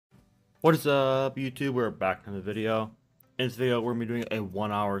What is up, YouTube? We're back in the video. In this video, we're gonna be doing a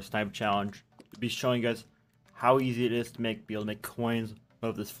 1-hour snipe challenge. We'll be showing you guys how easy it is to be able to make coins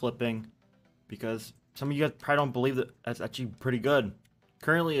of this flipping, because some of you guys probably don't believe that that's actually pretty good.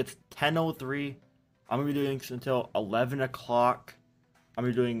 Currently, it's 10:03. I'm gonna be doing this until 11 o'clock. I'm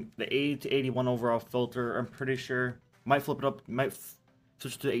gonna be doing the 80 to 81 overall filter. I'm pretty sure might flip it up, might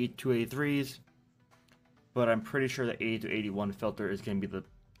switch to 8283s, but I'm pretty sure the 80 to 81 filter is gonna be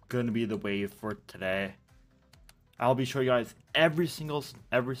the wave for today. I'll be showing you guys every single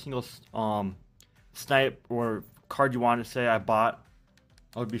snipe or card you want to say I bought.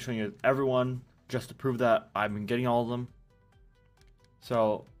 I'll be showing you everyone just to prove that I've been getting all of them.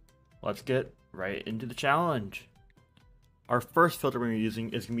 So let's get right into the challenge. Our first filter we're gonna be using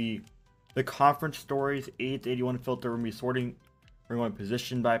is gonna be the Conference Stories 8 to 81 filter. We're gonna be sorting. We're going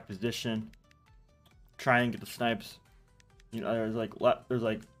position by position, try and get the snipes. You know, there's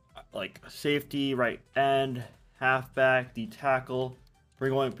like safety, right end, halfback, D tackle. We're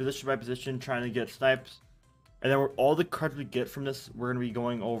going position by position, trying to get snipes. And then all the cards we get from this, we're going to be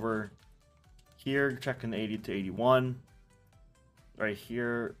going over here, checking the 80 to 81. Right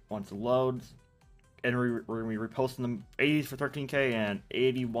here, once it loads. And we're going to be reposting them 80s for 13k and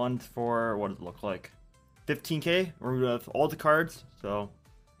 81s for, what does it look like? 15k. We're going to have all the cards. So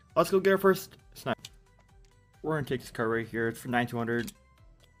let's go get our first snipe. We're going to take this card right here. It's for 9200.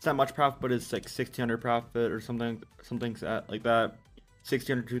 It's not much profit, but it's like 1600 profit or something like that.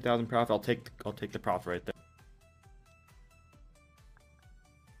 1600, 2000 profit. I'll take the profit right there.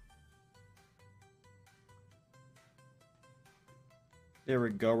 There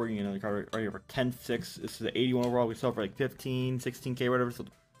we go. We're getting another card right here for 10.6. This is the 81 overall. We sell for like 15, 16k, whatever. So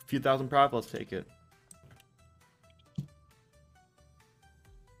a few thousand profit. Let's take it.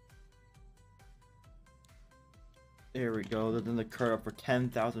 There we go. Then the card up for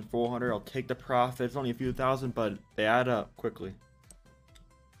 10,400. I'll take the profit. It's only a few thousand, but they add up quickly.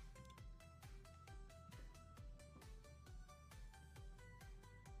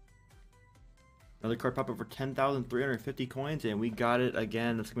 Another card pop up for 10,350 coins, and we got it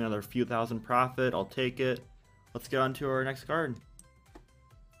again. That's gonna be another few thousand profit. I'll take it. Let's get on to our next card.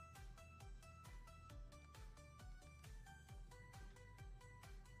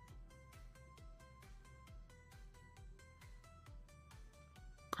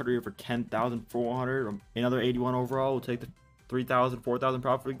 Card here for 10,400. Another 81 overall. We'll take the 3,000, 4,000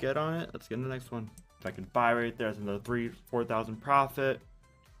 profit we get on it. Let's get in the next one. If I can buy right there, that's another 4,000 profit.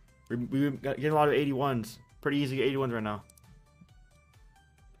 We're getting a lot of 81s. Pretty easy to get 81s right now.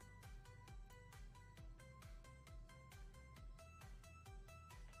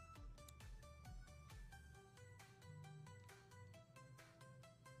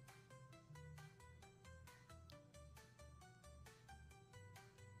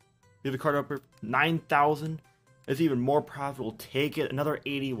 Leave the card up for 9,000. It's even more profitable. Take it. Another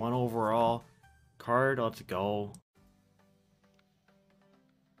 81 overall card. Let's go.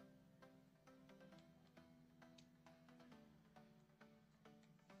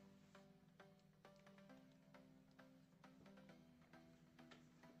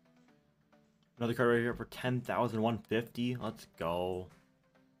 Another card right here for 10,150. Let's go.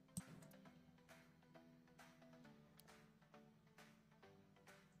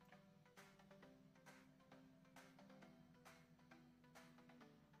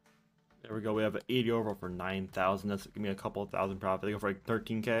 There we go. We have an 80 overall for 9,000. That's gonna be a couple of thousand profit. They go for like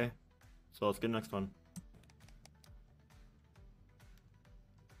 13k. So let's get the next one.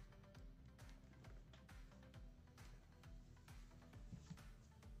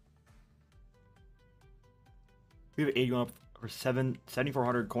 We have 81 up for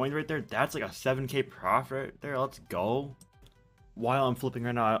 7,400 coins right there. That's like a 7k profit right there. Let's go. While I'm flipping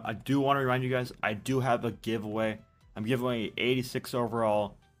right now, I do want to remind you guys, I do have a giveaway. I'm giving away 86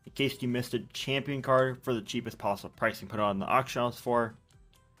 overall. In case you missed it, champion card for the cheapest possible pricing. Put it on the auction house for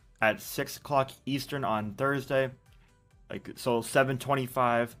at 6 o'clock Eastern on Thursday. Like so,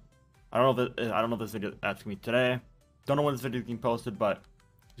 7:25. I don't know if this video that's gonna be today. Don't know when this video is being posted, but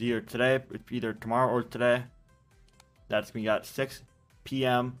it's either today, it's either tomorrow or today. That's gonna be at 6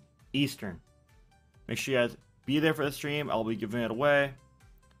 p.m. Eastern. Make sure you guys be there for the stream. I'll be giving it away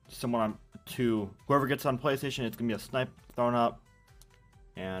to whoever gets on PlayStation. It's gonna be a snipe thrown up,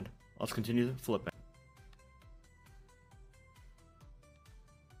 and let's continue flipping.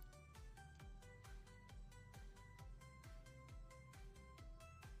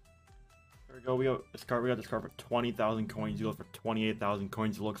 There we go. We got this card for 20,000 coins. You go for 28,000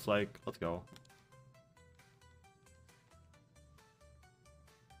 coins. It looks like. Let's go.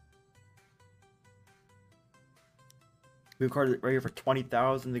 We have cards right here for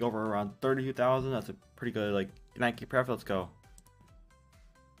 20,000. They go for around 32,000. That's a pretty good like 9K pref. Let's go.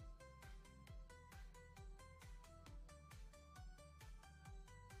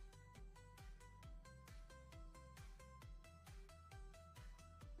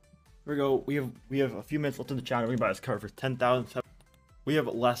 Here we go. We have a few minutes left in the challenge. We can buy this card for 10,000. We have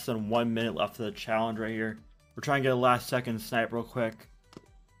less than 1 minute left of the challenge right here. We're trying to get a last second snipe real quick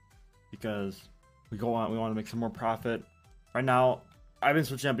because we want to make some more profit. Right now, I've been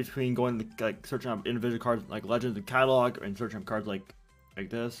switching up between going to, like searching up individual cards like Legends and Catalog and searching up cards like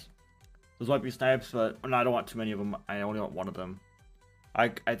this. Those might be snipes, but I don't want too many of them. I only want one of them. I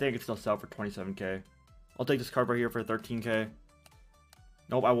think it's still sell for 27K. I'll take this card right here for 13K.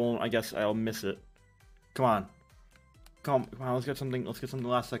 Nope, I won't. I guess I'll miss it. Come on. Come on, let's get something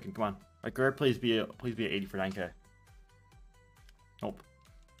last second. Come on. Like, please be at 80 for 9K. Nope.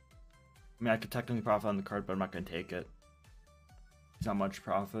 I mean, I could technically profit on the card, but I'm not gonna take it. It's not much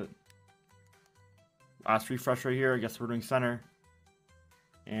profit. Last refresh right here. I guess we're doing center.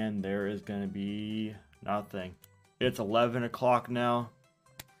 And there is gonna be nothing. It's 11 o'clock now.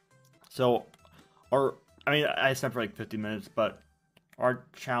 So, I spent for like 50 minutes, but our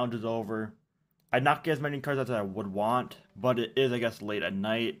challenge is over. I'd not get as many cards as I would want, but it is, I guess, late at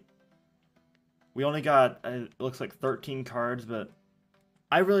night. We only got, it looks like 13 cards, but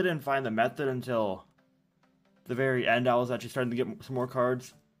I really didn't find the method until the very end. I was actually starting to get some more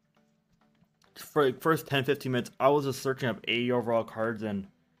cards. For like first 10-15 minutes, I was just searching up 80 overall cards, and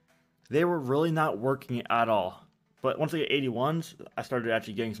they were really not working at all. But once I get 81s, I started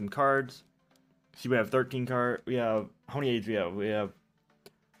actually getting some cards. See, we have 13 cards. We have, how many 80s we have? We have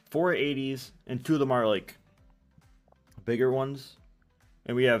 4 80s, and 2 of them are like bigger ones.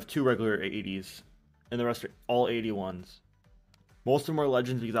 And we have 2 regular 80s, and the rest are all 81s. Most of them are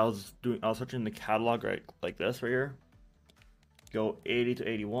legends because I was searching the catalog right like this right here. Go 80 to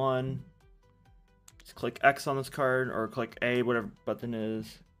 81. Just click X on this card, or click A, whatever button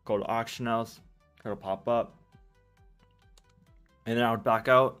is. Go to auction house. Card will pop up. And then I would back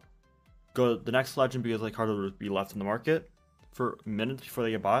out. Go to the next legend because the card would be left in the market for minutes before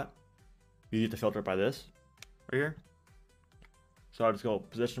they get bought. You need to filter it by this right here. So I'll just go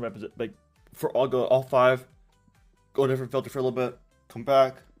position by position, like I'll go all 5, go different filter for a little bit, come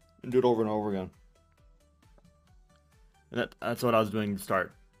back, and do it over and over again. And that's what I was doing to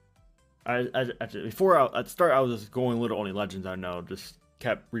start. At the start, I was just going little only legends. I know, just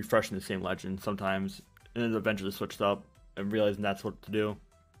kept refreshing the same legend sometimes, and then eventually switched up and realizing that's what to do.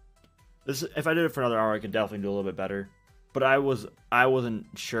 If I did it for another hour, I could definitely do a little bit better. But I wasn't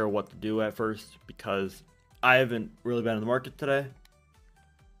sure what to do at first because I haven't really been in the market today.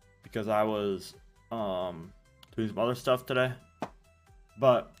 Because I was doing some other stuff today.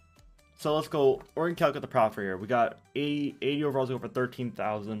 But so let's go. We're gonna calculate the profit here. We got 80 overalls go for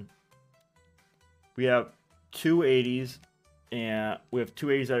 13,000. We have 2 80s, and we have 2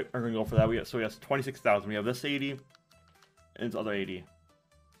 80s that are gonna go for that. We have 26,000. We have this 80 and this other 80.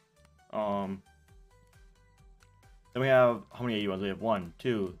 Then we have how many 81s? We have 1,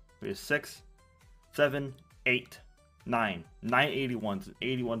 2, we have 6, 7, 8. 9 81s.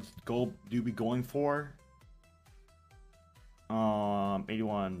 81s do be going for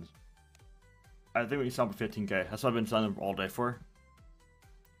 81s. I think we can sell for 15K. That's what I've been selling them all day for.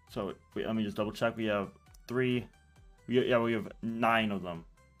 So let me just double check. We have 3. We have 9 of them.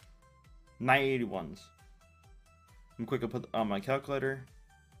 9 81s. I'm quickly put on my calculator.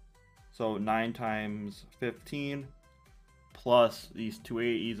 So 9 times 15 plus these 2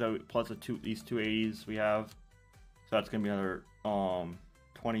 80s plus these 2 80s we have. So that's gonna be another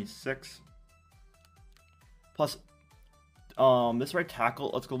 26 plus this right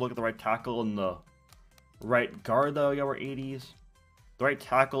tackle. Let's go look at the right tackle and the right guard though. Yeah, we're 80s. The right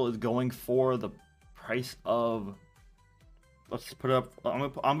tackle is going for the price of, let's put it up.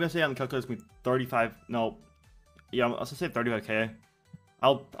 I'm gonna say on the calculator it's gonna be 35. No, yeah, I'm gonna say 35K.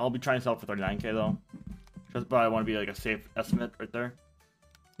 I'll be trying to sell it for 39K though, but I want to be like a safe estimate right there.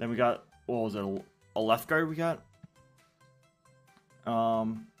 Then we got, what was it? A left guard we got.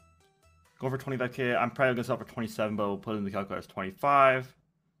 Go for 25K. I'm probably gonna sell for 27, but we'll put it in the calculator as 25.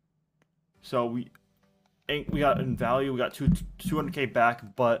 So we got in value, we got 200K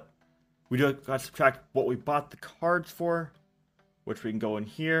back, but we do got to subtract what we bought the cards for, which we can go in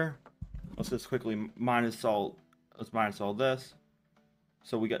here. Let's just quickly minus all this.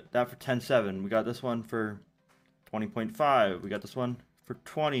 So we got that for 10.7. We got this one for 20.5. We got this one for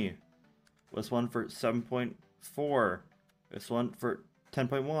 20. This one for 7.4. This one for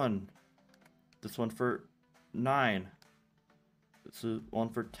 10.1. This one for 9. This is one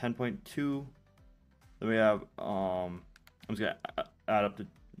for 10.2. Then we have I'm just gonna add up to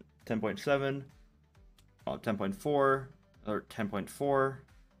 10.7, 10.4, or 10.4,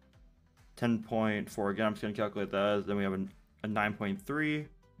 10.4 again. I'm just gonna calculate that. Then we have a 9.3.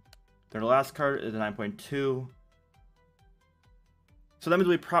 Then the last card is a 9.2. So that means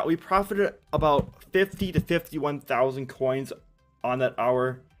we profited about 50 to 51,000 coins on that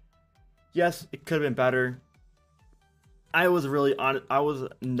hour. Yes, it could have been better. I was really on. I was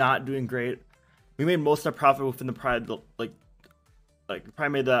not doing great. We made most of our profit within the probably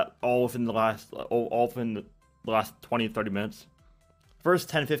made that all within the last 20 30 minutes. First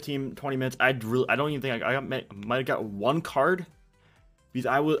 10 15 20 minutes I don't even think I might have got one card because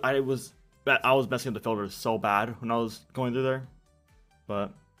I was messing up the filters so bad when I was going through there.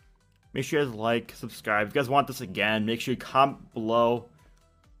 But make sure you guys like, subscribe. If you guys want this again, make sure you comment below.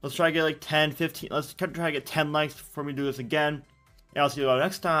 Let's try to get like 10 15. Let's try to get 10 likes for me to do this again, and I'll see you all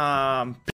next time.